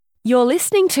You're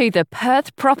listening to the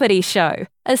Perth Property Show,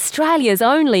 Australia's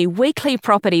only weekly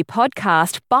property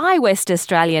podcast by West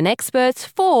Australian experts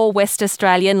for West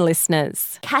Australian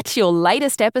listeners. Catch your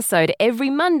latest episode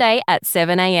every Monday at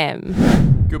 7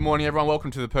 a.m. Good morning, everyone. Welcome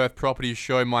to the Perth Property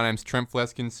Show. My name's Trent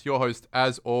Fleskins, your host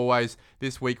as always.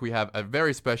 This week we have a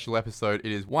very special episode.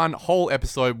 It is one whole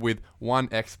episode with one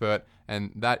expert,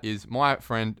 and that is my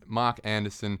friend Mark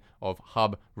Anderson of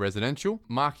Hub Residential.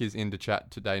 Mark is in to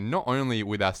chat today not only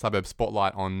with our suburb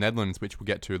spotlight on Nedlands, which we'll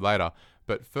get to later,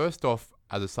 but first off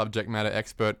as a subject matter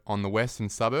expert on the western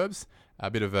suburbs. A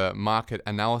bit of a market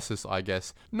analysis, I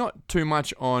guess. Not too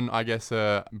much on, a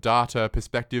data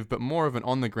perspective, but more of an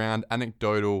on-the-ground,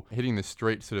 anecdotal, hitting the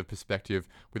street sort of perspective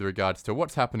with regards to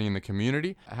what's happening in the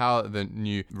community, how the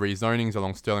new rezonings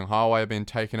along Stirling Highway have been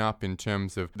taken up in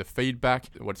terms of the feedback,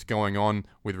 what's going on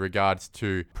with regards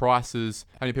to prices,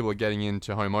 how many people are getting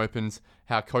into home opens,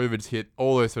 how COVID's hit,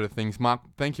 all those sort of things. Mark,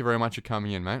 thank you very much for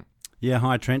coming in, mate. Yeah,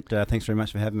 hi Trent. Thanks very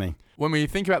much for having me. When we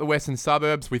think about the western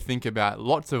suburbs, we think about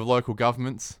lots of local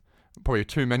governments, probably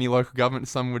too many local governments,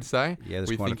 some would say. Yeah,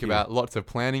 we think about lots of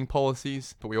planning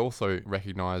policies, but we also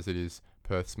recognise it is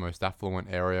Perth's most affluent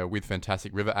area with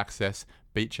fantastic river access,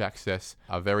 beach access,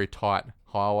 a very tight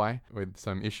highway with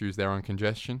some issues there on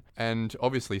congestion, and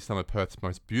obviously some of Perth's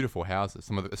most beautiful houses,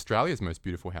 some of Australia's most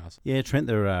beautiful houses. Yeah, Trent,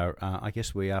 there are, I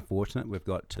guess we are fortunate. We've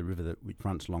got the river that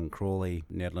fronts along Crawley,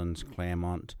 Nedlands,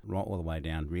 Claremont, right all the way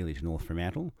down really to North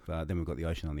Fremantle. Then we've got the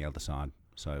ocean on the other side.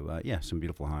 So, some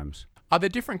beautiful homes. Are there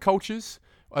different cultures?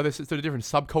 Are there sort of different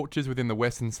subcultures within the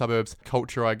western suburbs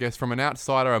culture, I guess? From an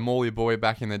outsider, a Morley boy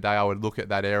back in the day, I would look at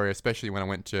that area, especially when I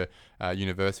went to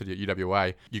university at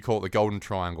UWA. You call it the Golden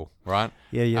Triangle, right?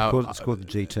 Yeah, it's called the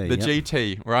GT. The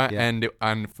GT, right? Yeah.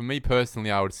 And for me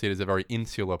personally, I would see it as a very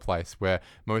insular place where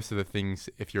most of the things,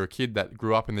 if you're a kid that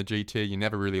grew up in the GT, you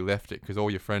never really left it because all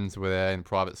your friends were there in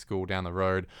private school down the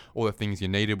road. All the things you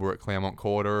needed were at Claremont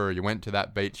Quarter, or you went to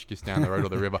that beach just down the road or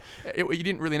the river. You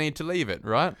didn't really need to leave it,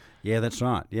 right? Yeah, that's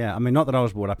right. Yeah, I mean, not that I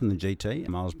was brought up in the GT.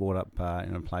 I was brought up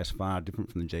in a place far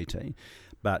different from the GT.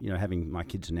 But, having my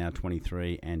kids are now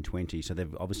 23 and 20, so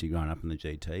they've obviously grown up in the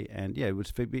GT. And, yeah, it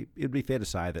would be fair to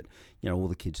say that, all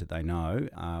the kids that they know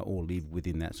all live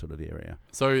within that sort of area.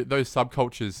 So those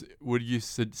subcultures, would you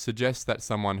suggest that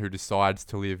someone who decides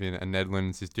to live in a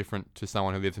Nedlands is different to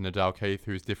someone who lives in a Dalkeith,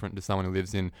 who's different to someone who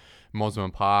lives in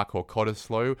Mosman Park or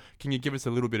Cottesloe? Can you give us a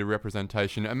little bit of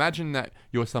representation? Imagine that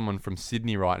you're someone from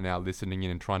Sydney right now listening in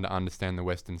and trying to understand the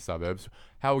western suburbs.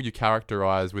 How will you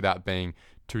characterise, without being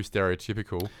too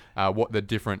stereotypical, what the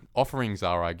different offerings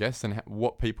are, I guess, and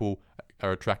what people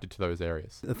are attracted to those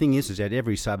areas? The thing is that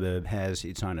every suburb has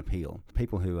its own appeal.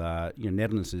 People who are,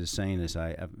 Nedlands is seen as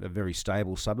a very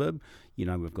stable suburb.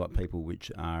 We've got people which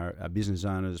are business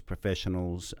owners,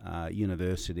 professionals,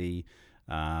 university,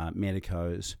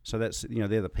 medicos. So that's,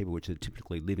 they're the people which are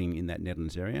typically living in that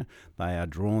Nedlands area. They are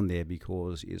drawn there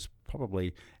because it's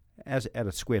probably, at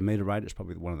a square metre rate, it's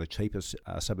probably one of the cheapest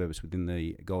suburbs within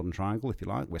the Golden Triangle, if you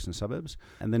like, western suburbs.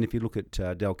 And then if you look at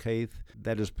Dalkeith,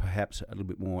 that is perhaps a little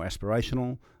bit more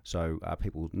aspirational. So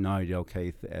people know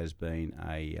Dalkeith as being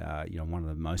one of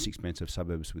the most expensive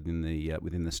suburbs within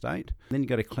the state. And then you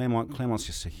go to Claremont. Claremont's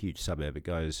just a huge suburb. It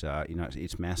goes,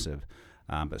 it's massive.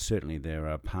 But certainly there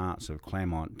are parts of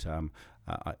Claremont.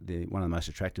 One of the most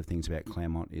attractive things about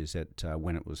Claremont is that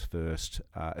when it was first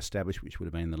established, which would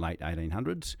have been in the late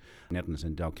 1800s, Nedlands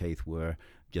and Dalkeith were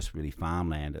just really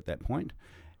farmland at that point.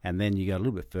 And then you go a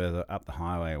little bit further up the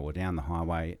highway or down the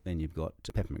highway, then you've got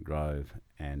Peppermint Grove,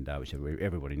 and which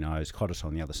everybody knows, Cottesloe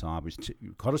on the other side.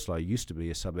 Cottesloe used to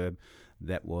be a suburb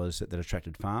that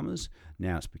attracted farmers.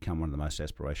 Now it's become one of the most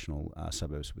aspirational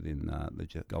suburbs within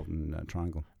the Golden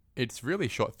Triangle. It's really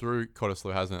shot through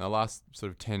Cottesloe, hasn't it? The last sort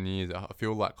of 10 years, I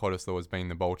feel like Cottesloe has been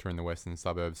the bolter in the western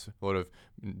suburbs. A lot of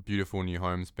beautiful new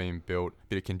homes being built, a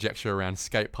bit of conjecture around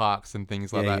skate parks and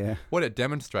things like that. Yeah. What it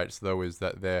demonstrates, though, is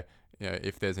that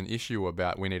if there's an issue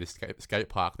about we need a skate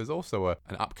park, there's also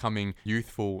an upcoming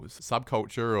youthful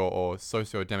subculture or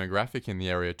socio-demographic in the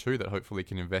area too that hopefully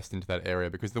can invest into that area.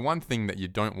 Because the one thing that you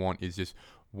don't want is just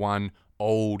one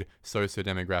old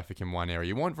socio-demographic in one area.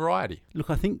 You want variety.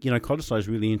 Look, I think, Cottesloe is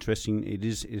really interesting.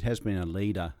 It has been a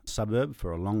leader suburb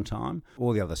for a long time.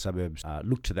 All the other suburbs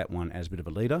look to that one as a bit of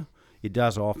a leader. It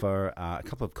does offer a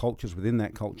couple of cultures within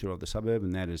that culture of the suburb,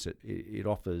 and that is that it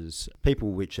offers people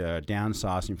which are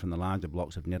downsizing from the larger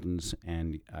blocks of Nedlands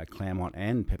and Claremont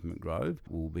and Peppermint Grove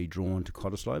will be drawn to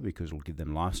Cottesloe because it will give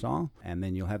them lifestyle. And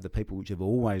then you'll have the people which have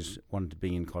always wanted to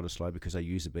be in Cottesloe because they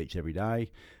use the beach every day.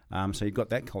 So you've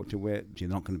got that culture where you're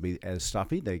not going to be as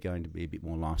stuffy. They're going to be a bit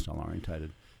more lifestyle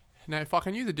orientated. Now, if I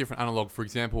can use a different analogue, for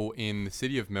example, in the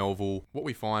city of Melville, what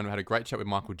we find, we had a great chat with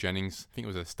Michael Jennings, I think it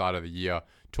was at the start of the year,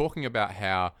 talking about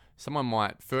how someone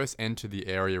might first enter the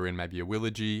area in maybe a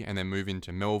Willagee and then move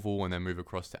into Melville and then move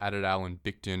across to Adelaide and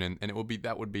Bicton, and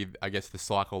that would be, I guess, the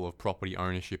cycle of property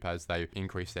ownership as they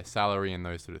increase their salary and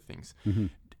those sort of things. Mm-hmm.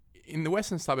 In the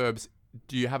western suburbs,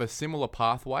 do you have a similar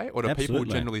pathway, or do people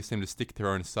generally seem to stick to their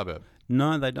own suburb?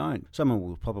 No, they don't. Someone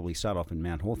will probably start off in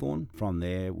Mount Hawthorn. From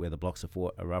there, where the blocks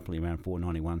are roughly around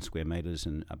 491 square metres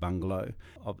and a bungalow,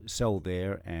 sell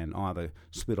there and either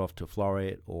split off to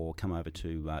Floreat or come over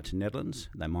to Nedlands.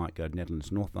 They might go to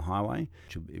Nedlands north of the highway,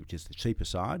 which is the cheaper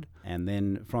side, and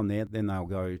then from there, they'll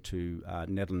go to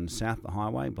Nedlands south of the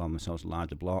highway, buy themselves a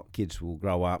larger block. Kids will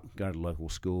grow up, go to local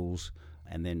schools.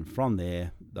 And then from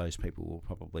there, those people will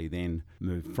probably then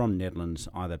move from Nedlands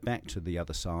either back to the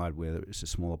other side where it's a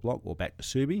smaller block or back to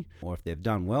Subi. Or if they've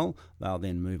done well, they'll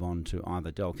then move on to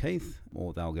either Dalkeith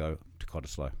or they'll go to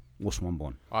Cottesloe or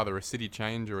Swanbourne. Either a city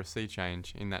change or a sea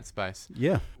change in that space.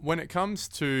 Yeah. When it comes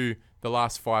to the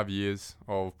last 5 years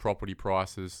of property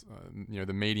prices,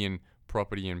 the median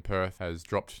property in Perth has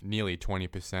dropped nearly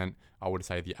 20%. I would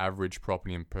say the average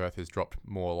property in Perth has dropped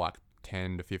more like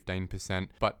 10 to 15%.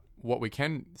 But what we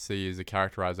can see is a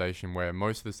characterisation where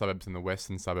most of the suburbs in the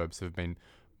western suburbs have been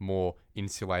more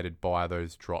insulated by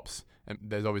those drops. And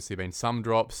there's obviously been some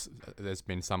drops, there's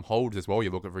been some holds as well. You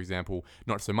look at, for example,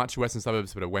 not so much western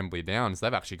suburbs, but at Wembley Downs,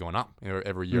 they've actually gone up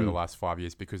every year in the last 5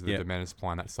 years because of the demand and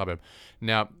supply in that suburb.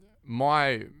 Now,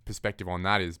 my perspective on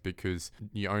that is because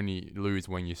you only lose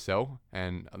when you sell,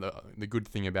 and the good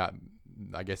thing about,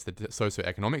 I guess, the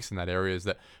socioeconomics in that area is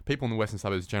that people in the western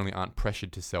suburbs generally aren't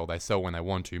pressured to sell. They sell when they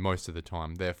want to most of the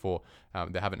time. Therefore,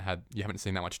 you haven't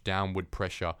seen that much downward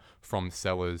pressure from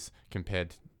sellers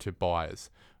compared to buyers.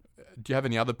 Do you have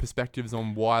any other perspectives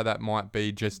on why that might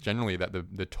be, just generally that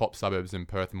the top suburbs in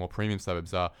Perth, the more premium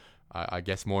suburbs, are, I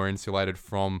guess, more insulated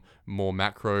from more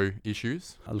macro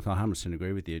issues? Look, I 100%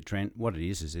 agree with you, Trent. What it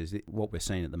is what we're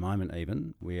seeing at the moment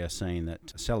even, we are seeing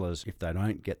that sellers, if they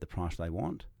don't get the price they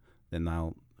want, then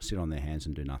they'll sit on their hands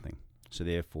and do nothing. So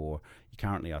therefore,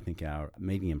 currently I think our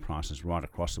median prices right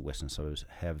across the western suburbs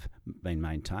have been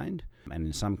maintained. And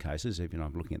in some cases, even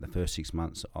I'm looking at the first 6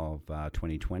 months of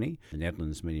 2020, the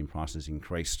Nedlands median prices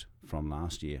increased from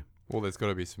last year. Well, there's got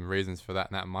to be some reasons for that,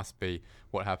 and that must be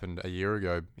what happened a year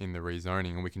ago in the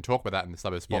rezoning. And we can talk about that in the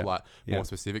Suburb Spotlight more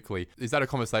specifically. Is that a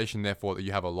conversation, therefore, that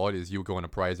you have a lot, is you'll go and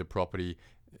appraise a property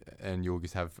and you'll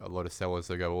just have a lot of sellers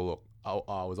that go, well, look,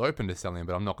 I was open to selling,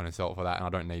 but I'm not going to sell it for that, and I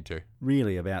don't need to.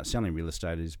 Really, about selling real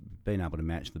estate is being able to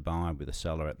match the buyer with the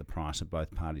seller at the price that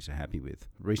both parties are happy with.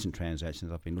 Recent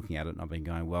transactions, I've been looking at it and I've been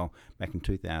going, well, back in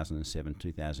 2007,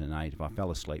 2008, if I fell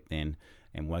asleep then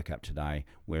and woke up today,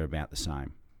 we're about the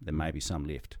same. There may be some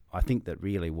lift. I think that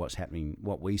really what's happening,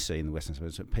 what we see in the western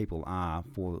suburbs, that people are,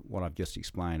 for what I've just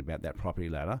explained about that property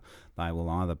ladder, they will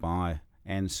either buy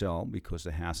and sell because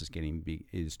the house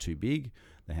is too big,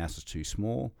 the house is too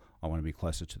small, I want to be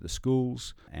closer to the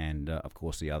schools, and of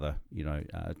course the other,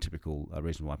 typical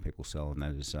reason why people sell, and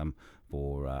that is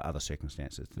for other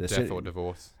circumstances. Death or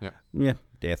divorce. Yeah,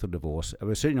 death or divorce.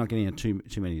 We're certainly not getting into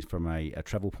too many from a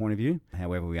travel point of view.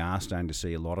 However, we are starting to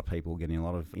see a lot of people getting a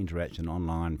lot of interaction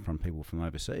online from people from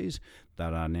overseas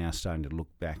that are now starting to look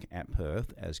back at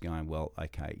Perth as going, well,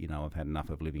 okay, I've had enough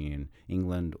of living in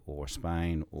England or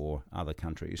Spain or other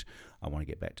countries. I want to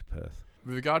get back to Perth.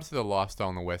 With regard to the lifestyle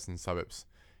in the western suburbs,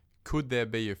 could there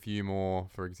be a few more,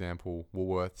 for example,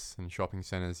 Woolworths and shopping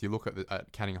centres? You look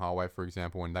at Canning Highway, for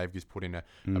example, and they've just put in a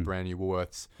brand new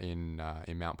Woolworths in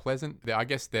Mount Pleasant. I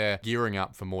guess they're gearing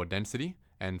up for more density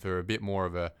and for a bit more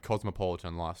of a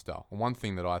cosmopolitan lifestyle. And one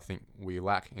thing that I think we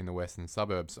lack in the western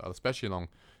suburbs, especially along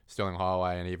Stirling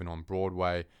Highway and even on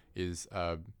Broadway, is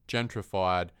a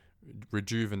gentrified,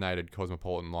 rejuvenated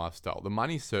cosmopolitan lifestyle. The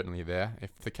money's certainly there.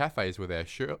 If the cafes were there,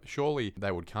 surely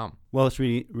they would come. Well, it's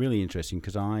really, really interesting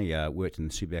because I worked in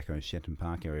the Subiaco and Shenton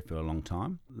Park area for a long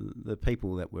time. The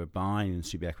people that were buying in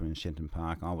Subiaco and Shenton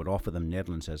Park, I would offer them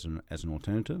Nedlands as an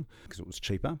alternative because it was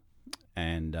cheaper,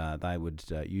 and they would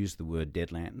use the word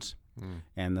Deadlands.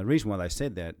 And the reason why they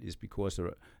said that is because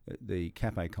the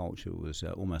cafe culture was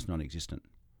almost non-existent.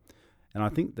 And I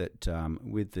think that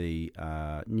with the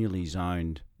newly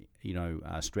zoned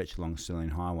stretch along Stirling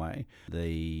Highway,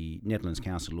 the Nedlands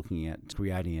Council looking at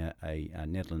creating a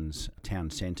Nedlands town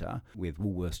centre with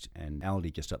Woolworths and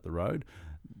Aldi just up the road.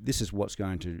 This is what's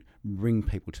going to bring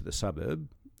people to the suburb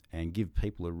and give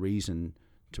people a reason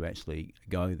to actually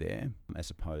go there as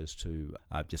opposed to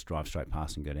just drive straight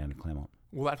past and go down to Claremont.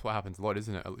 Well, that's what happens a lot,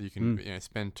 isn't it? You can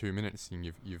spend 2 minutes and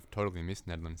you've totally missed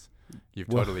Nedlands. You've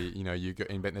totally, you go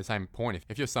in the same point.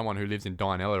 If you're someone who lives in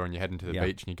Dianella and you're heading to the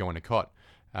beach and you're going to Cot,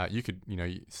 you could,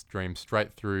 stream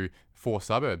straight through 4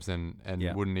 suburbs and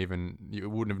you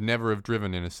wouldn't have never have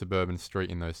driven in a suburban street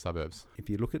in those suburbs. If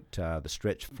you look at the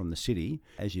stretch from the city,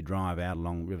 as you drive out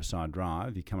along Riverside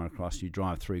Drive, you come across, you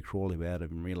drive through Crawley without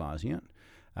even realising it.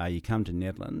 You come to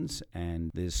Nedlands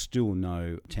and there's still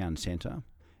no town centre.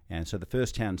 And so the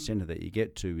first town centre that you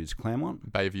get to is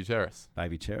Claremont. Bayview Terrace.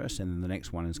 And then the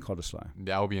next one is Cottesloe.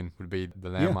 The Albion would be the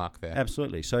landmark there.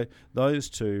 Absolutely. So those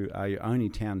two are your only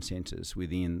town centres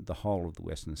within the whole of the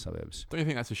western suburbs. Don't you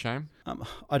think that's a shame?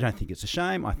 I don't think it's a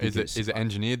shame. I think is it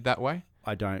engineered that way?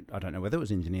 I don't know whether it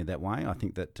was engineered that way. I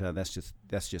think that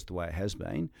that's just the way it has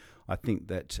been. I think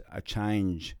that a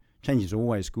change is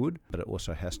always good, but it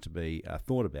also has to be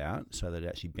thought about so that it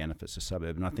actually benefits the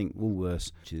suburb. And I think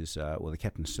Woolworths, which is the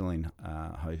Captain Stilling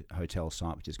hotel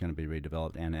site, which is going to be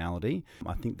redeveloped, and Aldi,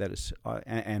 I think that is,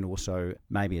 and also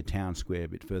maybe a town square a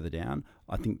bit further down.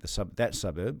 I think that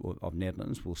suburb of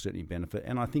Nedlands will certainly benefit,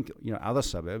 and I think other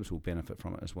suburbs will benefit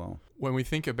from it as well. When we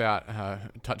think about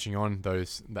touching on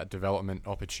that development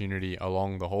opportunity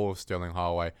along the whole of Stirling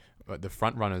Highway, the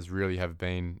front runners really have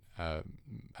been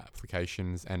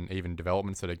applications and even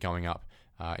developments that are going up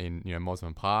in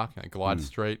Mosman Park, Glyde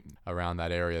Street, around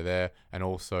that area there, and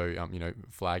also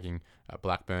flagging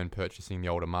Blackburn purchasing the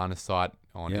old Amana site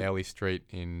on Airlie Street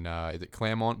in is it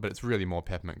Claremont, but it's really more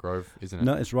Peppermint Grove, isn't it?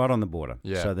 No, it's right on the border.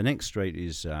 Yeah. So the next street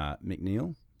is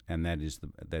McNeil. And that is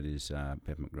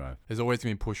Peppermint Grove. There's always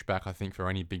going to be pushback, I think, for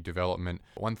any big development.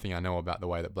 One thing I know about the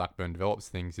way that Blackburn develops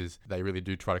things is they really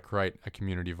do try to create a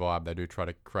community vibe. They do try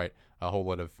to create a whole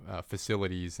lot of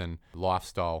facilities and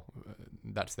lifestyle.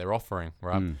 That's their offering,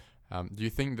 right? Do you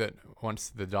think that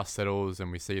once the dust settles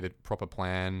and we see the proper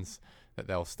plans, that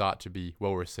they'll start to be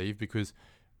well received? Because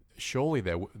surely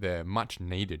they're much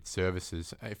needed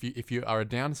services. If you are a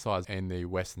downsize in the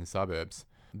western suburbs,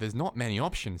 there's not many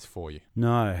options for you.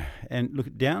 No, and look,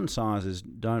 downsizers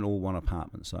don't all want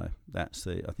apartments. So I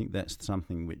think that's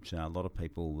something which a lot of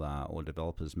people or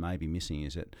developers may be missing.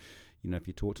 Is that if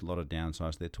you talk to a lot of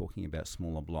downsizers, they're talking about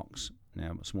smaller blocks.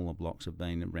 Now, smaller blocks have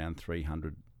been around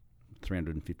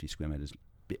 350 square metres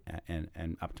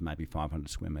and up to maybe 500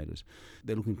 square metres.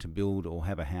 They're looking to build or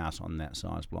have a house on that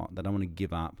size block. They don't want to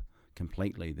give up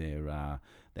completely their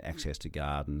access to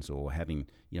gardens or having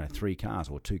 3 cars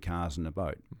or 2 cars and a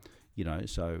boat.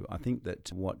 So I think that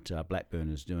what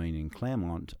Blackburn is doing in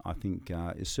Claremont, I think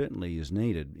is certainly is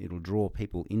needed. It'll draw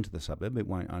people into the suburb. It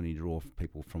won't only draw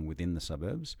people from within the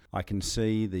suburbs. I can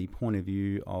see the point of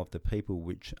view of the people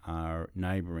which are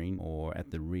neighbouring or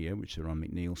at the rear, which are on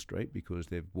McNeil Street, because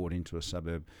they've bought into a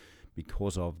suburb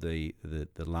because of the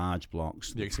large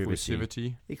blocks, the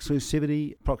exclusivity,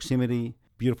 proximity,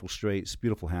 beautiful streets,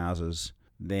 beautiful houses,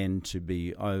 then to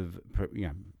be overlooked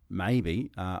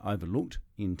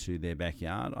into their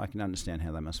backyard. I can understand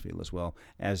how they must feel as well.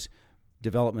 As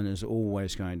development is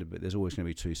always going to be, there's always going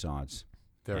to be 2 sides.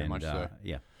 Very much so.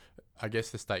 Yeah. I guess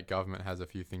the state government has a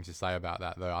few things to say about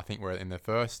that, though. I think we're in the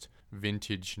first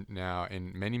vintage now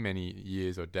in many, many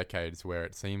years or decades where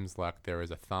it seems like there is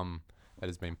a thumb that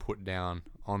has been put down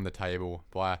on the table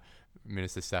by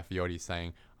Minister Saffioti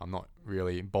saying, I'm not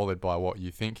really bothered by what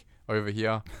you think over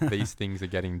here. These things are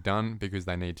getting done because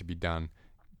they need to be done.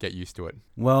 Get used to it.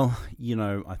 Well,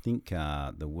 I think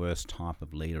the worst type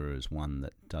of leader is one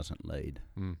that doesn't lead.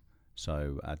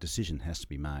 So a decision has to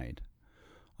be made.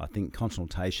 I think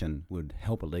consultation would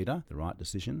help a leader, the right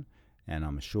decision, and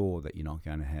I'm sure that you're not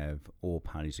going to have all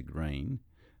parties agreeing.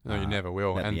 No, you never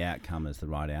will. That the outcome is the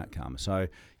right outcome. So,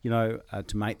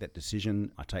 to make that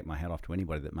decision, I take my hat off to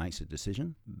anybody that makes a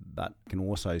decision, but can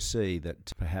also see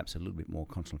that perhaps a little bit more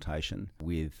consultation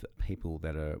with people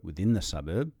that are within the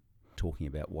suburb talking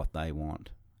about what they want.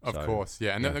 Of course,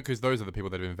 yeah. And because those are the people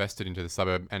that have invested into the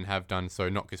suburb and have done so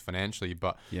not just financially,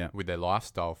 but with their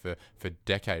lifestyle for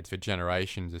decades, for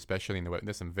generations, especially in the West.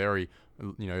 There's some very,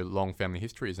 long family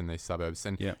histories in these suburbs.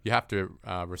 And you have to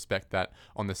respect that.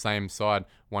 On the same side,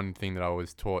 one thing that I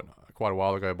was taught quite a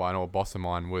while ago by an old boss of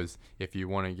mine was if you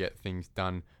want to get things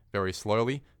done very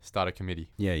slowly, start a committee.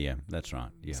 Yeah, that's right.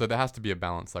 Yeah. So there has to be a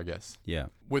balance, I guess. Yeah.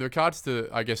 With regards to,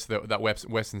 I guess, that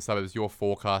western suburbs, your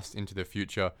forecast into the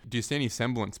future, do you see any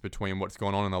semblance between what's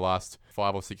gone on in the last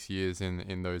 5 or 6 years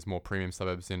in those more premium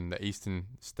suburbs in the eastern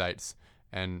states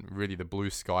and really the blue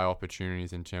sky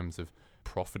opportunities in terms of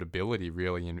profitability,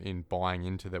 really, in buying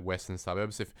into the western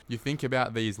suburbs? If you think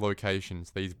about these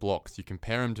locations, these blocks, you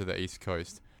compare them to the East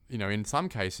Coast, in some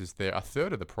cases, they're a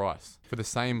third of the price for the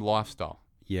same lifestyle.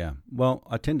 Yeah. Well,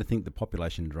 I tend to think the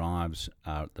population drives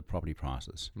the property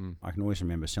prices. I can always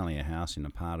remember selling a house in a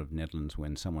part of Nedlands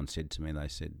when someone said to me, they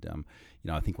said,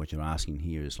 I think what you're asking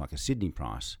here is like a Sydney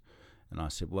price. And I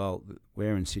said, well,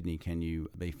 where in Sydney can you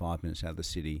be 5 minutes out of the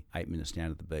city, 8 minutes down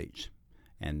to the beach,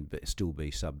 and still be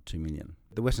sub 2 million?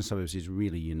 The Western Suburbs is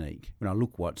really unique. When I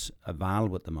look what's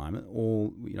available at the moment,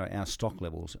 our stock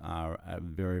levels are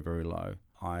very, very low.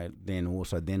 I then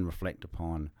reflect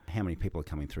upon how many people are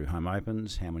coming through home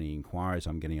opens, how many inquiries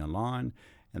I'm getting online,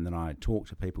 and then I talk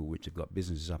to people which have got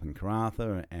businesses up in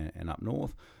Karratha and up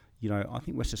north. I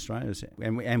think West Australia's,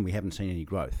 and we haven't seen any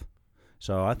growth.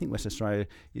 So I think West Australia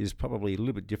is probably a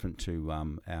little bit different to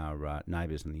our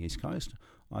neighbours on the East Coast.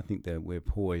 I think that we're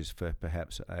poised for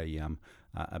perhaps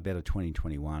a better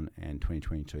 2021 and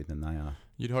 2022 than they are.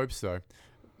 You'd hope so.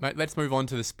 Mate, let's move on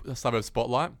to the suburb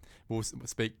spotlight. We'll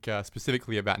speak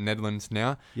specifically about Nedlands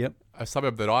now. Yep. A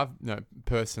suburb that I've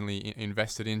personally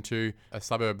invested into, a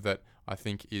suburb that I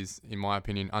think is, in my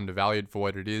opinion, undervalued for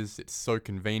what it is. It's so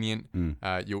convenient.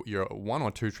 You're 1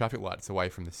 or 2 traffic lights away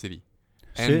from the city.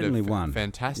 Certainly and one.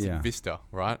 Fantastic vista,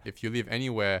 right? If you live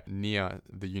anywhere near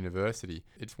the university,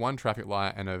 it's 1 traffic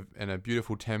light and a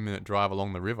beautiful 10-minute drive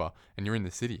along the river, and you're in the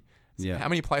city. So how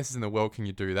many places in the world can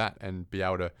you do that and be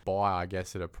able to buy, I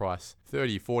guess, at a price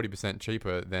 30-40%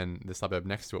 cheaper than the suburb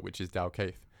next to it, which is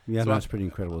Dalkeith? Yeah, that's pretty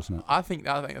incredible, isn't it? I think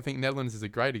Nedlands is a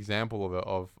great example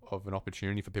of an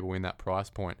opportunity for people in that price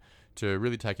point to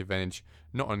really take advantage,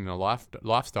 not only in a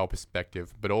lifestyle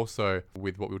perspective, but also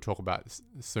with what we'll talk about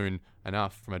soon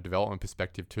enough from a development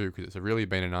perspective too, because it's really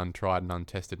been an untried and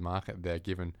untested market there,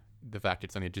 given the fact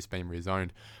it's only just been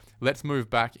rezoned. Let's move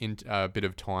back in a bit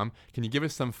of time. Can you give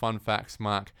us some fun facts,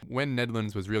 Mark? When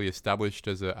Nedlands was really established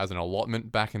as an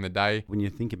allotment back in the day? When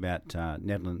you think about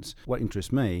Nedlands, what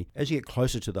interests me, as you get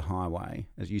closer to the highway,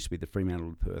 as it used to be the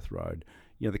Fremantle to Perth Road,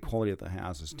 the quality of the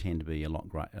houses tend to be a lot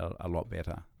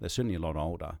better. They're certainly a lot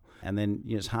older. And then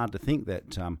it's hard to think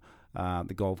that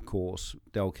the golf course,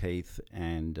 Dalkeith,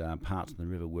 and parts of the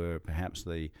river were perhaps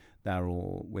they're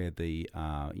all where the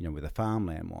where the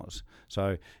farmland was.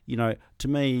 So to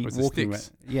me, walking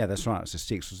around, yeah, that's right. It's the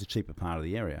sticks. It was the cheaper part of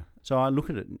the area. So I look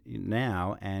at it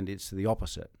now, and it's the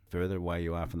opposite. Further away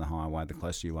you are from the highway, the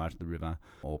closer you are to the river,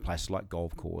 or places like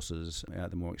golf courses,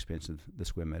 the more expensive the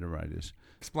square metre rate is.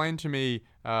 Explain to me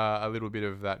a little bit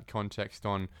of that context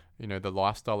on the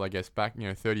lifestyle, I guess, back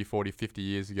 30, 40, 50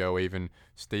 years ago. Even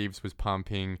Steve's was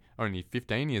pumping. Only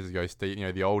 15 years ago,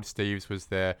 the old Steve's was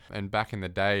there, and back in the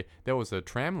day there was a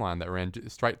tram line that ran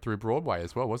straight through Broadway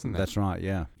as well, wasn't there? That's right,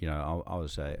 yeah. I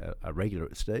was a regular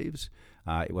at Steve's.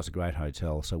 It was a great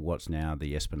hotel. So what's now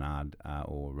the Esplanade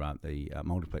or the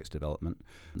multiplex development,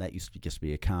 that used to just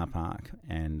be a car park,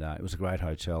 and it was a great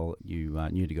hotel. You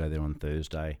knew to go there on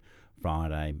Thursday,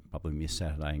 Friday, probably miss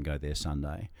Saturday and go there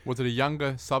Sunday. Was it a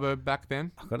younger suburb back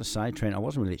then? I've got to say, Trent, I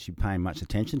wasn't really actually paying much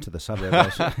attention to the suburb.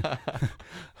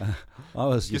 I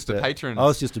was just a patron. I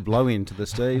was just a blow-in to the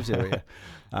Steve's area.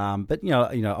 But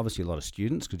obviously a lot of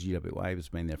students, because UWA has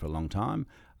been there for a long time.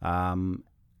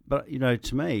 But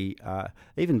to me,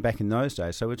 even back in those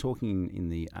days, so we're talking in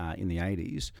the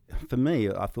 80s. For me,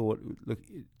 I thought, look,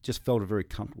 it just felt a very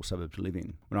comfortable suburb to live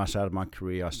in. When I started my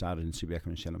career, I started in Suburbs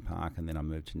and Shannon Park, and then I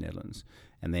moved to Nedlands,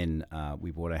 and then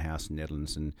we bought a house in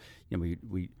Nedlands, and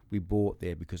we bought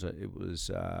there because it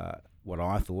was what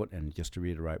I thought, and just to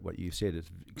reiterate what you said,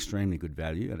 it's extremely good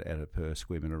value at a per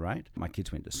square metre rate. My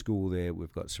kids went to school there.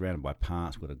 We've got surrounded by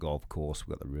parks. We've got a golf course.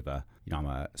 We've got the river. I'm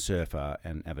a surfer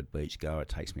and avid beach goer. It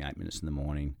takes me 8 minutes in the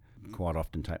morning. Quite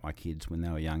often take my kids when they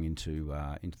were young into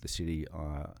the city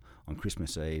on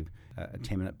Christmas Eve, a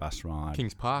 10-minute bus ride.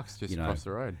 Kings Park's just across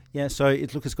the road. Yeah, so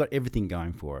it's got everything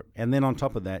going for it. And then on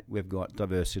top of that, we've got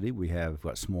diversity. We've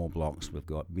got small blocks. We've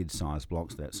got mid-sized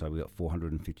blocks. So we've got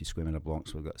 450 square metre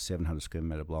blocks. We've got 700 square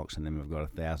metre blocks, and then we've got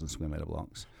 1,000 square metre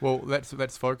blocks. Well,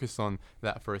 let's focus on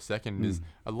that for a second. Is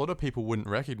a lot of people wouldn't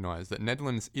recognise that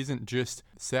Nedlands isn't just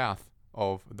south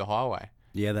of the highway.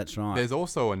 Yeah, that's right. There's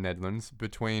also a Nedlands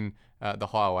between the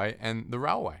highway and the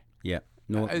railway. Yeah.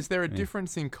 Is there a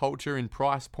difference in culture, in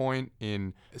price point,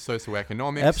 in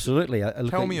socioeconomics? Absolutely.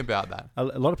 Tell me about that.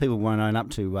 A lot of people won't own up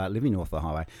to living north of the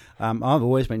highway. I've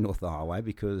always been north of the highway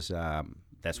because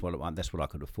that's what I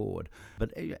could afford.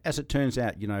 But as it turns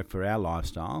out, for our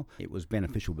lifestyle, it was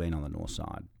beneficial being on the north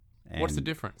side. What's the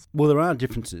difference? Well, there are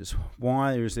differences.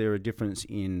 Why is there a difference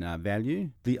in value?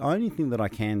 The only thing that I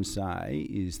can say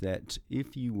is that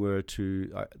if you were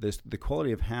to, the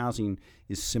quality of housing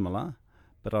is similar,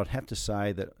 But I'd have to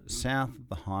say that south of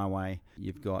the highway,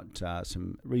 you've got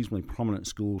some reasonably prominent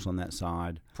schools on that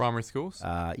side. Primary schools?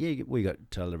 We got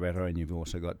Loretto, and you've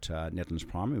also got Nedlands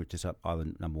Primary, which is up either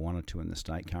number 1 or 2 in the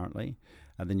state currently.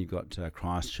 And then you've got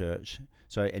Christchurch.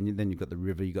 Then you've got the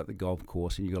river, you've got the golf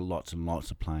course, and you've got lots and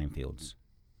lots of playing fields.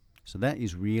 So that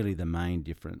is really the main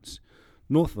difference.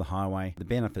 North of the highway, the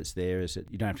benefits there is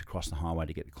that you don't have to cross the highway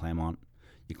to get to Claremont.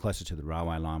 You're closer to the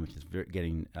railway line, which is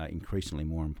getting increasingly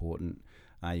more important.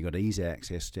 You've got easy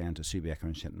access down to Subiaco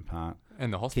and Shenton Park.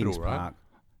 And the hospital, Kings right? Park,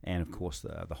 and, of course,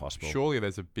 the hospital. Surely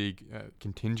there's a big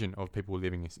contingent of people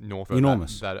living north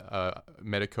Enormous. of that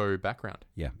medico background.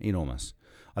 Yeah, enormous.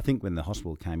 I think when the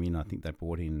hospital came in, I think they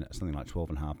brought in something like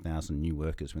 12,500 new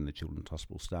workers when the Children's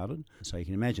Hospital started. So you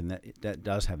can imagine that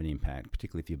does have an impact,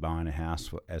 particularly if you're buying a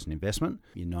house as an investment.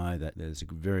 You know that there's a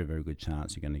very, very good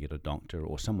chance you're going to get a doctor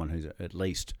or someone who's at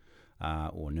least,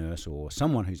 or nurse or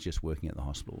someone who's just working at the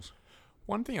hospitals.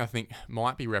 One thing I think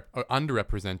might be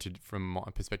underrepresented from my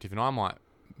perspective, and I might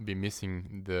be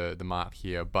missing the mark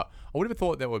here, but I would have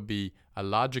thought there would be a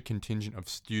larger contingent of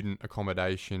student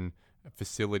accommodation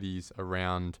facilities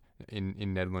around in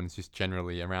Nedlands, just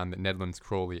generally around the Nedlands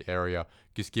Crawley area,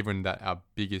 just given that our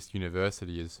biggest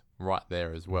university is right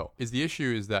there as well. Is the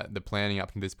issue is that the planning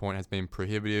up to this point has been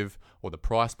prohibitive, or the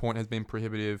price point has been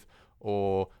prohibitive,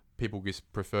 or people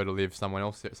just prefer to live somewhere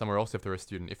else if they're a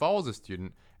student? If I was a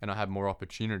student and I had more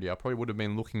opportunity, I probably would have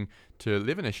been looking to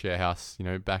live in a share house,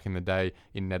 back in the day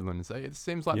in Nedlands. It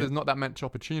seems like there's not that much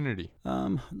opportunity.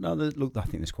 No, look, I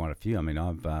think there's quite a few. I mean,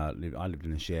 I lived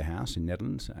in a share house in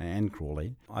Nedlands and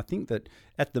Crawley. I think that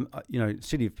at the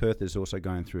City of Perth is also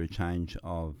going through a change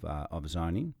of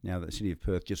zoning. Now that the City of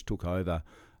Perth just took over.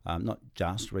 Not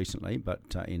just recently, but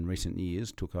in recent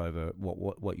years, took over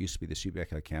what used to be the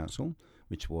Subiaco Council,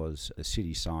 which was the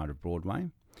city side of Broadway.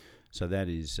 So that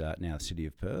is now the City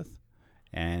of Perth.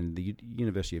 And the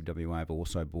University of WA have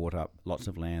also bought up lots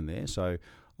of land there. So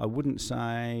I wouldn't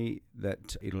say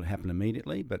that it'll happen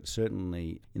immediately, but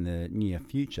certainly in the near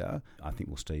future, I think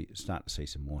we'll start to see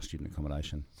some more student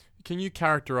accommodation. Can you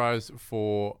characterise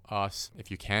for us, if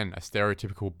you can, a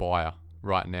stereotypical buyer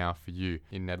right now for you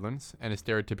in Nedlands, and a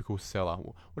stereotypical seller?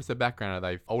 What's the background? Are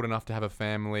they old enough to have a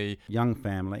family? Young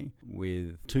family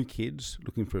with 2 kids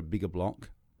looking for a bigger block,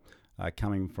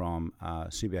 coming from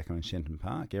Subiaco and Shenton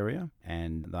Park area,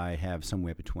 and they have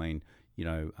somewhere between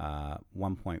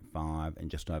 1.5 and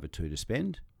just over 2 to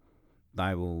spend.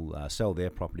 They will sell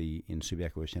their property in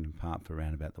Subiaco or Shenton Park for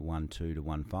around about the 1.2 to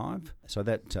 1.5. So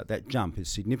that jump is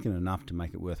significant enough to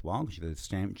make it worthwhile, because there's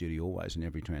stamp duty always in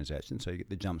every transaction, so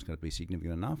the jump's got to be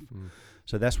significant enough.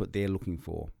 So that's what they're looking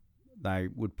for. They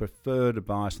would prefer to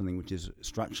buy something which is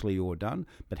structurally all done,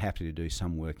 but happy to do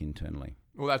some work internally.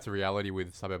 Well, that's a reality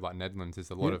with a suburb like Nedlands. There's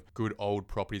a lot of good old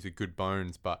properties with good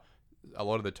bones, but a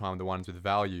lot of the time the ones with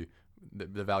value,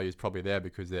 the value is probably there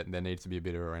because there needs to be a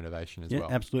bit of a renovation as well.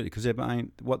 Yeah, absolutely, because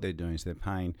what they're doing is they're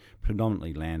paying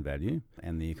predominantly land value,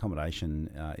 and the accommodation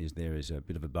is there as a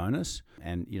bit of a bonus.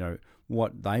 And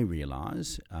what they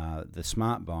realise, the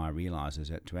smart buyer realises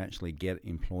that to actually get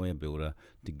employer builder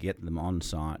to get them on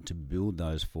site to build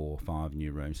those 4 or 5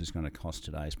 new rooms is going to cost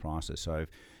today's prices. So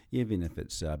even if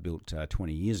it's built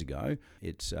 20 years ago,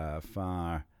 it's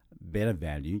far better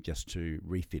value just to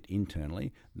refit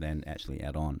internally than actually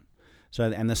add on. So,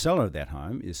 and the seller of that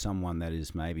home is someone that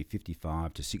is maybe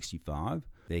 55 to 65.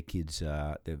 Their kids,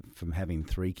 from having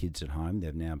 3 kids at home,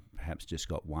 they've now perhaps just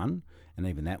got 1, and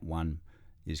even that one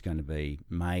is going to be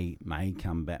may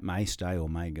come back, may stay or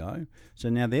may go. So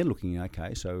now they're looking,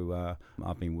 okay. So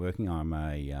I've been working. I'm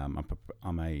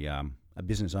a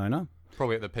business owner.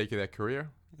 Probably at the peak of their career.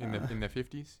 In their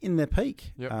 50s? In their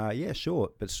peak, yep. Yeah,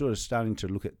 sure. But sort of starting to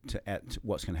look at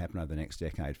what's going to happen over the next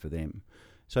decade for them.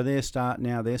 So they're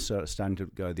sort of starting to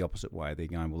go the opposite way. They're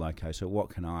going, well, okay, so what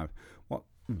can I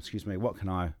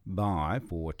buy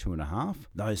for 2.5?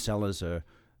 Those sellers they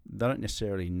don't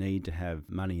necessarily need to have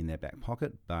money in their back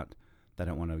pocket, but they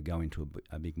don't want to go into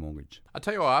a big mortgage. I'll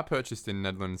tell you what I purchased in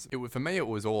Nedlands. For me, it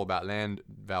was all about land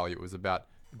value. It was about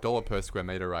 $1 per square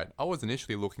metre rate. I was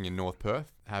initially looking in North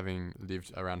Perth, having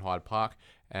lived around Hyde Park,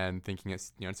 and thinking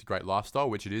it's a great lifestyle,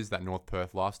 which it is, that North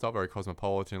Perth lifestyle, very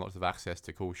cosmopolitan, lots of access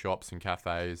to cool shops and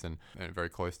cafes, and very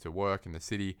close to work in the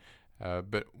city.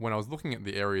 But when I was looking at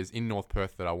the areas in North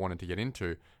Perth that I wanted to get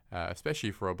into,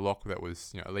 especially for a block that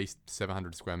was at least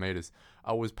 700 square metres,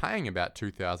 I was paying about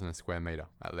 $2,000 a square metre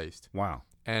at least. Wow.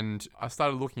 And I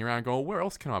started looking around going, where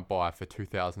else can I buy for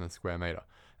 $2,000 a square metre?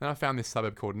 Then I found this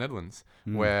suburb called Nedlands,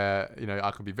 where,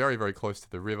 I could be very, very close to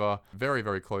the river, very,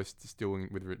 very close to still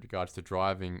with regards to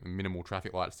driving, minimal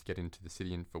traffic lights to get into the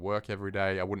city and for work every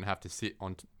day. I wouldn't have to sit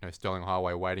on Stirling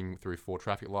Highway waiting through 4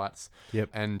 traffic lights. Yep.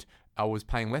 And I was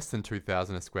paying less than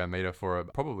 $2,000 a square metre for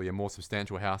probably a more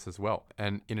substantial house as well,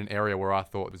 and in an area where I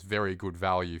thought was very good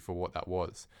value for what that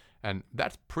was. And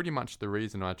that's pretty much the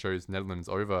reason I chose Nedlands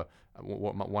over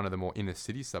one of the more inner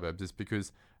city suburbs, is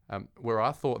because where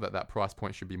I thought that price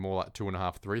point should be more like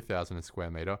 $2,500-3,000 a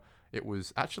square metre, it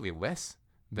was actually less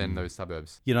than those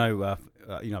suburbs.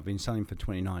 I've been selling for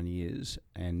 29 years,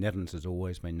 and Nedlands has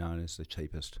always been known as the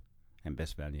cheapest and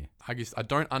best value. I guess I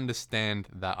don't understand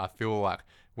that. I feel like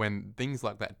when things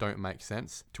like that don't make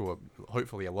sense to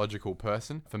hopefully a logical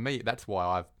person, for me, that's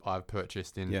why I've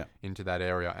purchased into that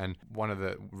area. And one of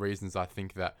the reasons I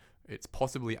think that it's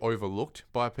possibly overlooked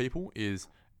by people is,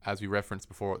 as we referenced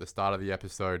before at the start of the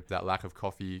episode, that lack of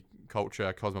coffee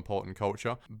culture, cosmopolitan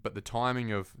culture. But the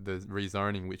timing of the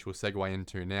rezoning, which we'll segue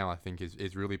into now, I think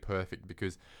is really perfect,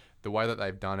 because the way that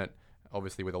they've done it,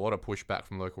 obviously with a lot of pushback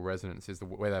from local residents, is the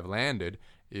way they've landed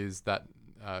is that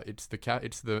it's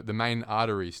the main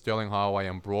arteries, Stirling Highway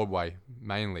and Broadway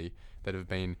mainly, that have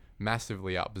been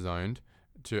massively upzoned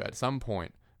to at some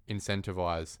point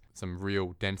incentivise some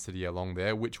real density along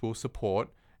there, which will support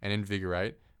and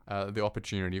invigorate the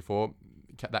opportunity for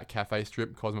that cafe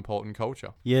strip cosmopolitan culture.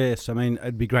 Yes, I mean,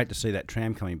 it'd be great to see that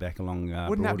tram coming back along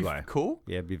Wouldn't Broadway. that be cool?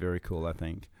 Yeah, it'd be very cool, I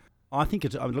think. I think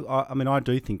it's. I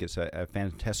do think it's a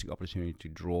fantastic opportunity to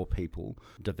draw people,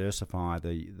 diversify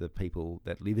the people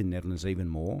that live in Nedlands even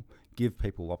more, give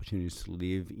people opportunities to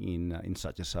live in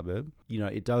such a suburb.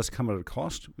 It does come at a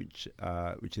cost, which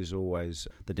is always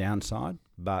the downside,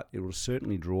 but it will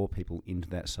certainly draw people into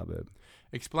that suburb.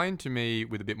 Explain to me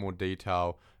with a bit more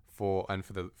detail for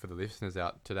the listeners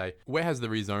out today, where has the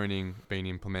rezoning been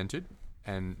implemented?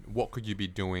 And what could you be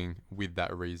doing with that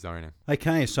rezoning?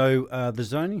 Okay, so the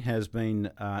zoning has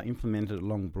been implemented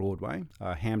along Broadway,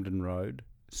 Hampden Road,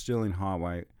 Stirling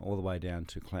Highway, all the way down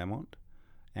to Claremont,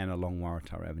 and along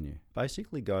Waratah Avenue.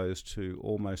 Basically goes to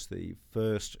almost the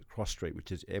first cross street,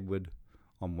 which is Edward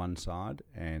on one side,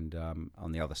 and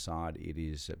on the other side it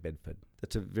is Bedford.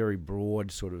 That's a very broad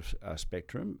sort of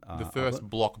spectrum. The first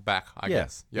block back, I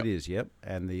guess. Yep. It is, yep.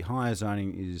 And the higher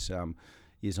zoning is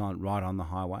right on the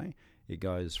highway. It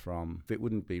goes from, it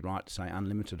wouldn't be right to say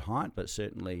unlimited height, but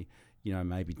certainly,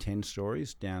 maybe 10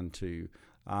 stories down to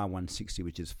R160,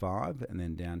 which is 5, and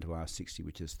then down to R60,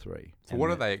 which is 3. So what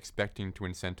are they expecting to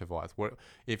incentivise? What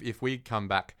if we come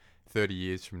back 30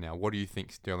 years from now, what do you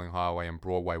think Stirling Highway and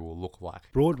Broadway will look like?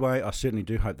 Broadway, I certainly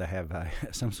do hope they have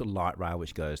some sort of light rail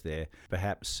which goes there,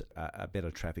 perhaps a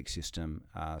better traffic system,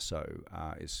 so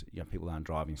people aren't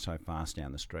driving so fast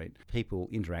down the street, people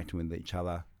interacting with each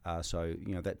other. So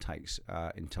that takes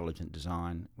intelligent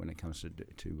design when it comes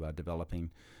to developing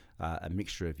a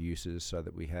mixture of uses, so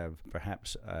that we have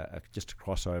perhaps just a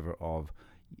crossover of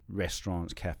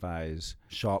restaurants, cafes,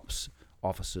 shops,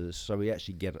 offices. So we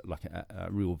actually get like a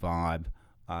real vibe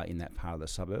in that part of the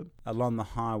suburb. Along the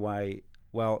highway,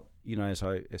 well, as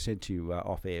I said to you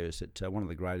off air, is that one of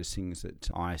the greatest things that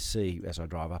I see as I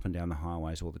drive up and down the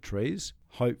highway is all the trees.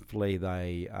 Hopefully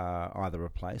they are either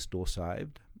replaced or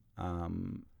saved.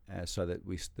 So that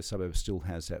the suburb still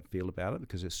has that feel about it,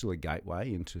 because it's still a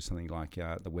gateway into something like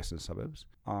the western suburbs.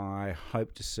 I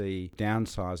hope to see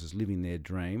downsizers living their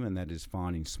dream, and that is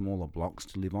finding smaller blocks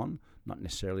to live on, not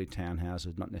necessarily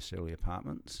townhouses, not necessarily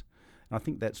apartments. And I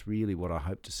think that's really what I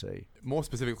hope to see. More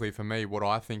specifically for me, what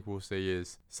I think we'll see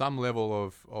is some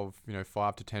level of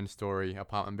 5 to 10 story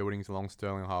apartment buildings along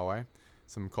Stirling Highway,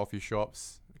 some coffee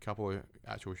shops, a couple of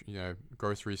actual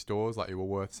grocery stores like your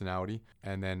Woolworths and Aldi,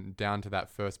 and then down to that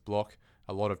first block,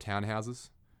 a lot of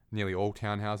townhouses. Nearly all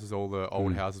townhouses, all the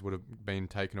old houses would have been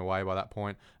taken away by that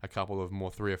point. A couple of more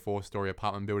 3 or 4 story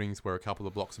apartment buildings where a couple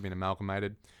of blocks have been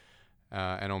amalgamated.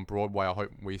 And on Broadway, I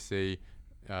hope we see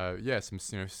some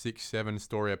 6, 7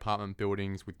 story apartment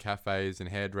buildings with cafes and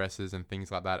hairdressers and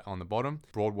things like that on the bottom.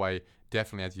 Broadway,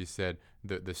 definitely, as you said,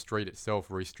 the street itself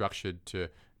restructured to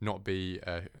not be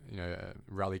a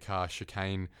rally car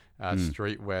chicane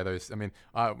street where those. I mean,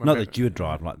 not that you would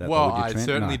drive like that. Well, I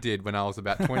certainly did when I was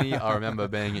about 20. I remember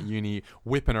being at uni,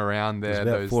 whipping around there.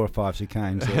 There's about 4 or 5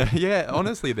 chicanes. Yeah, yeah,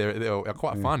 honestly, they're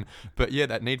quite fun. But yeah,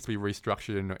 that needs to be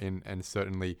restructured, and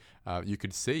certainly you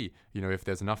could see, if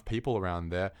there's enough people around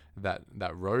there,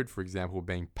 that road, for example,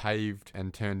 being paved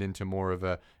and turned into more of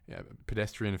a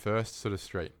pedestrian first sort of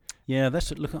street. Yeah,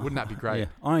 that's it. Look, wouldn't that be great? Yeah,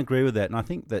 I agree with that, and I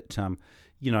think that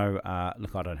Look,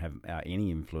 I don't have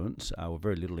any influence or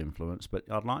very little influence, but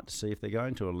I'd like to see if they're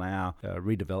going to allow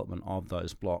redevelopment of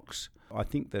those blocks. I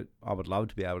think that I would love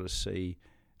to be able to see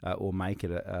or make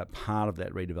it a part of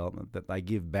that redevelopment that they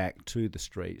give back to the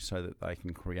street so that they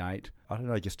can create,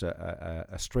 just a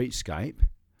streetscape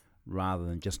rather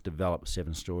than just develop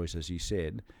 7 stories, as you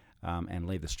said, and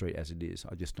leave the street as it is.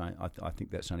 I just don't. I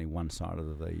think that's only one side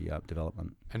of the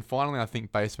development. And finally, I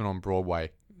think Basement on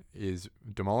Broadway is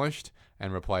demolished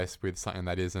and replaced with something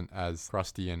that isn't as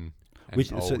crusty and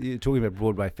old. So you're talking about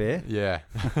Broadway Fair? Yeah.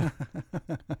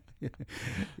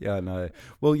 Yeah, I know.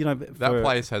 Well, that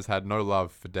place has had no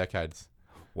love for decades.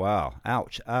 Wow.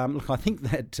 Ouch. Look, I think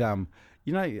that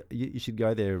you should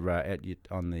go there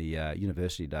on the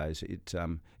university days.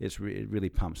 It really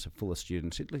pumps full of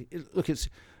students. It's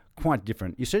quite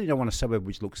different. You certainly don't want a suburb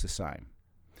which looks the same.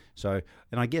 So,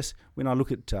 and I guess when I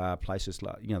look at places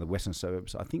like the western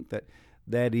suburbs, I think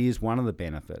that is one of the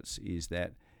benefits, is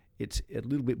that it's a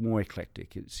little bit more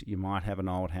eclectic. You might have an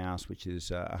old house which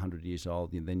is 100 years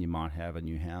old, and then you might have a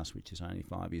new house which is only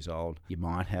 5 years old. You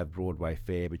might have Broadway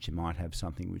Fair, but you might have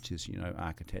something which is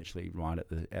architecturally right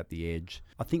at the edge.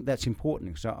 I think that's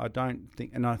important. So I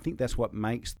think that's what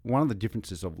makes one of the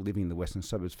differences of living in the western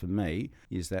suburbs for me,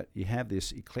 is that you have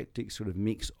this eclectic sort of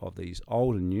mix of these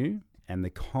old and new, and the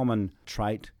common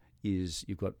trait is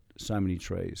you've got so many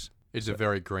trees. It's a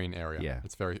very green area. Yeah.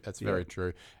 That's very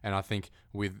true. And I think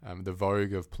with the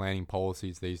vogue of planning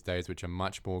policies these days, which are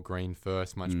much more green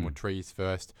first, much more trees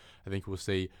first, I think we'll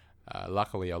see,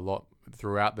 luckily, a lot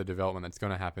throughout the development that's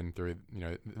going to happen through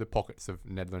the pockets of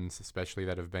Nedlands, especially,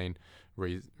 that have been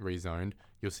rezoned.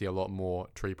 You'll see a lot more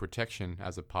tree protection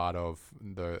as a part of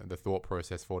the thought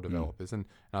process for developers, and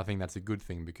I think that's a good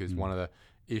thing, because one of the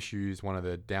issues, one of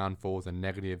the downfalls and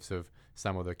negatives of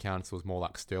some of the councils, more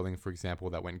like Stirling, for example,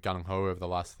 that went gung-ho over the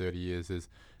last 30 years, is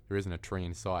there isn't a tree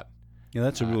in sight. Yeah,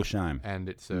 that's a real shame. And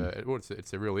it's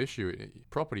a real issue.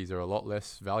 Properties are a lot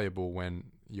less valuable when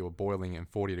you're boiling at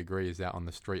 40 degrees out on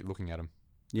the street looking at them.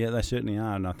 Yeah, they certainly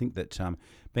are, and I think that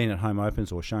being at home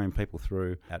opens or showing people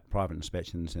through at private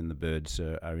inspections, and the birds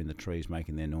are in the trees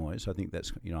making their noise, I think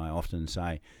that's, I often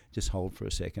say, just hold for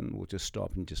a second, we'll just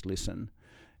stop and just listen.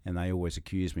 And they always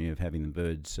accuse me of having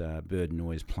the bird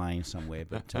noise playing somewhere,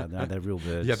 but no, they're real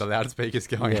birds. Yeah, the loudspeakers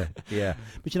going. Yeah.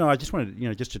 But I just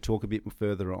wanted, just to talk a bit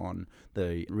further on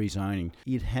the rezoning.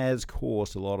 It has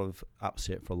caused a lot of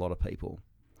upset for a lot of people,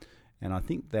 and I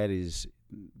think that is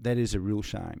a real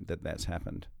shame that that's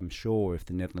happened. I'm sure if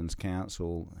the Nedlands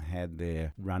Council had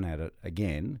their run at it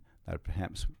again, they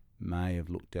perhaps may have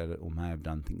looked at it or may have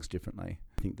done things differently.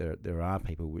 I think there are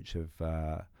people which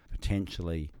have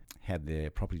potentially had their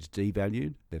properties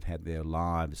devalued. They've had their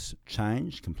lives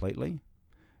changed completely,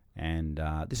 and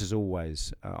this is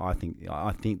always. I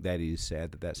think that is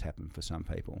sad that that's happened for some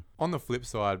people. On the flip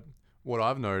side, what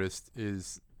I've noticed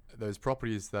is those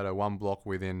properties that are one block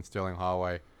within Stirling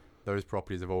Highway, those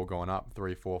properties have all gone up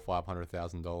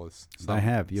 $300,000-$500,000. They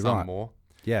have. You're right. Some more.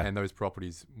 Yeah. And those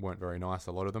properties weren't very nice.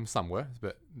 A lot of them, some were,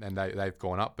 and they've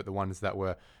gone up. But the ones that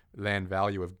were land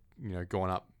value have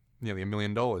gone up nearly $1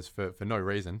 million for no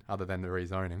reason other than the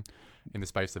rezoning in the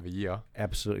space of a year.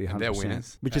 Absolutely, 100%. And they're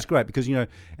winners. Which is great, because, and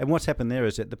what's happened there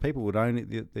is that the people would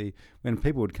only, when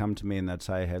people would come to me and they'd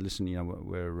say, hey, listen,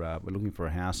 we're looking for a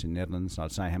house in Nedlands,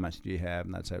 I'd say, how much do you have?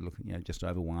 And they'd say, look, just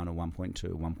over 1 or 1.2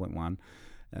 or 1.1.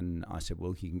 And I said,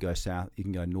 well, you can go south, you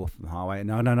can go north of the highway.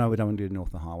 No, we don't want to do north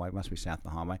of the highway. It must be south of the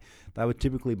highway. They were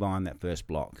typically buying that first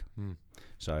block,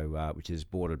 so which is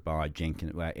bordered by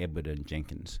Edward and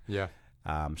Jenkins. Yeah.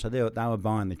 So they were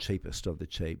buying the cheapest of the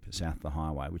cheap south of the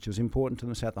highway, which was important to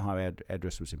them. South of the highway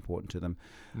address was important to them.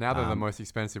 Now they're the most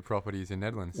expensive properties in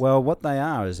Nedlands. Well, what they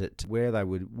are is that where they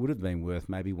would have been worth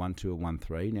maybe 1.2 or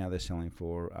 1.3, now they're selling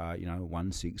for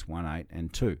 1.6, 1.8,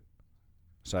 and 2.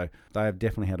 So they have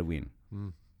definitely had a win.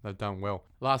 They've done well.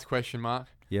 Last question, Mark.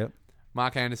 Yep.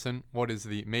 Mark Anderson, what is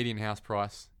the median house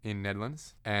price in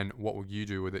Nedlands, and what would you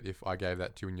do with it if I gave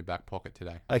that to you in your back pocket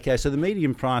today? Okay, so the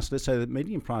median price, let's say the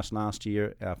median price last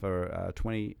year for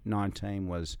 2019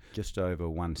 was just over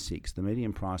 1.6. The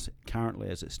median price currently,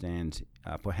 as it stands,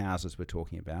 for houses we're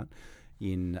talking about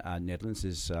in Nedlands,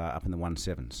 is up in the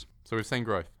 1.7s. So we've seen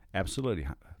growth. Absolutely.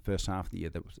 First half of the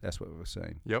year, that's what we were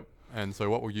seeing. Yep. And so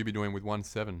what will you be doing with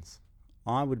 1.7s?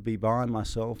 I would be buying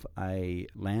myself a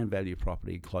land value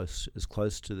property as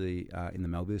close to the in the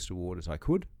Melvista ward as I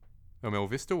could. A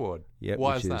Melvista ward? Yeah.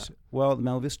 Why is that? Well, the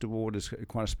Melvista ward is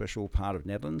quite a special part of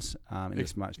Nedlands.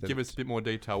 Give us a bit more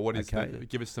detail.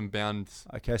 Give us some bounds.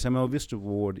 Okay, so Melvista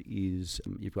ward is,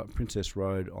 you've got Princess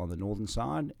Road on the northern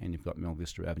side, and you've got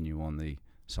Melvista Avenue on the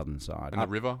southern side. And the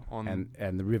river on...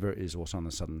 And the river is also on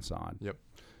the southern side. Yep.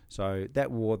 So that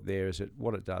ward there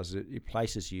what it does is it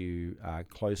places you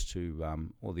close to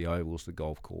all the ovals, the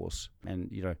golf course, and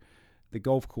the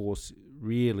golf course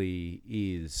really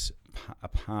is a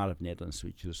part of Nedlands,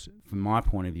 which is, from my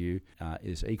point of view,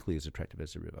 is equally as attractive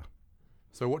as the river.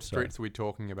 So what streets are we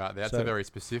talking about there? That's a very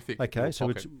specific Okay, so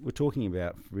pocket. we're talking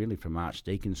about really from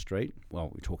Archdeacon Street.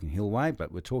 Well, we're talking Hillway,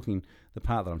 but the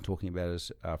part that I'm talking about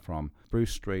is from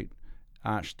Bruce Street,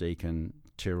 Archdeacon,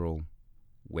 Tyrrell,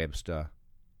 Webster,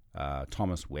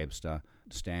 Thomas Webster,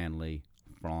 Stanley,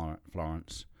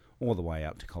 Florence, all the way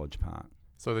up to College Park.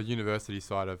 So the university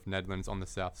side of Nedlands on the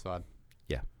south side.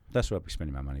 Yeah, that's where I'll be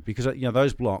spending my money. Because,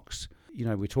 those blocks,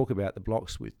 we talk about the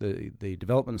blocks with the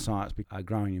development sites are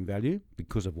growing in value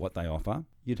because of what they offer.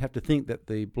 You'd have to think that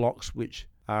the blocks which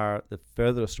are the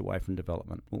furthest away from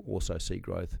development will also see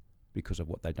growth because of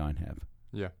what they don't have.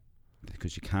 Yeah.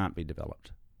 Because you can't be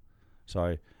developed.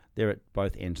 So they're at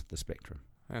both ends of the spectrum.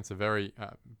 That's a very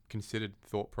considered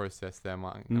thought process there,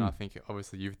 Mark. And I think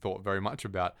obviously you've thought very much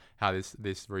about how this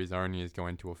rezoning is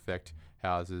going to affect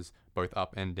houses both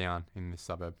up and down in this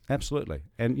suburb. Absolutely.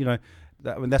 And,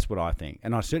 that's what I think.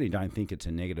 And I certainly don't think it's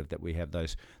a negative that we have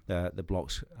the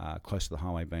blocks close to the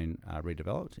highway being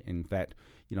redeveloped. In fact,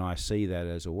 I see that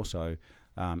as also...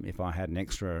 if I had an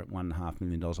extra $1.5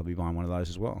 million, I'll be buying one of those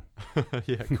as well.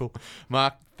 Yeah, cool.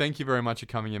 Mark, thank you very much for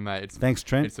coming in, mate. Thanks,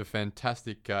 Trent. It's a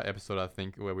fantastic episode, I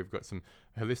think, where we've got some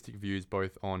holistic views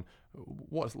both on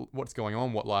what's going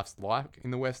on, what life's like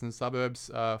in the western suburbs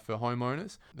for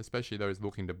homeowners, especially those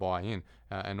looking to buy in,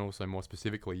 and also more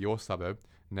specifically your suburb,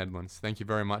 Nedlands. Thank you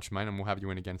very much, mate, and we'll have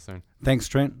you in again soon. Thanks,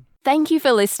 Trent. Thank you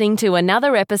for listening to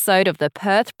another episode of the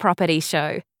Perth Property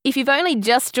Show. If you've only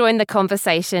just joined the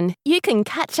conversation, you can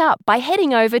catch up by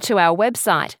heading over to our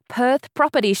website,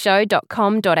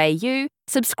 perthpropertyshow.com.au,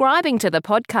 subscribing to the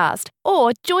podcast,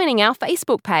 or joining our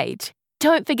Facebook page.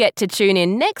 Don't forget to tune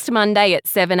in next Monday at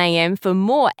 7 a.m. for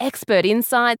more expert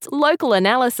insights, local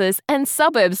analysis, and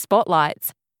suburb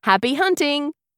spotlights. Happy hunting!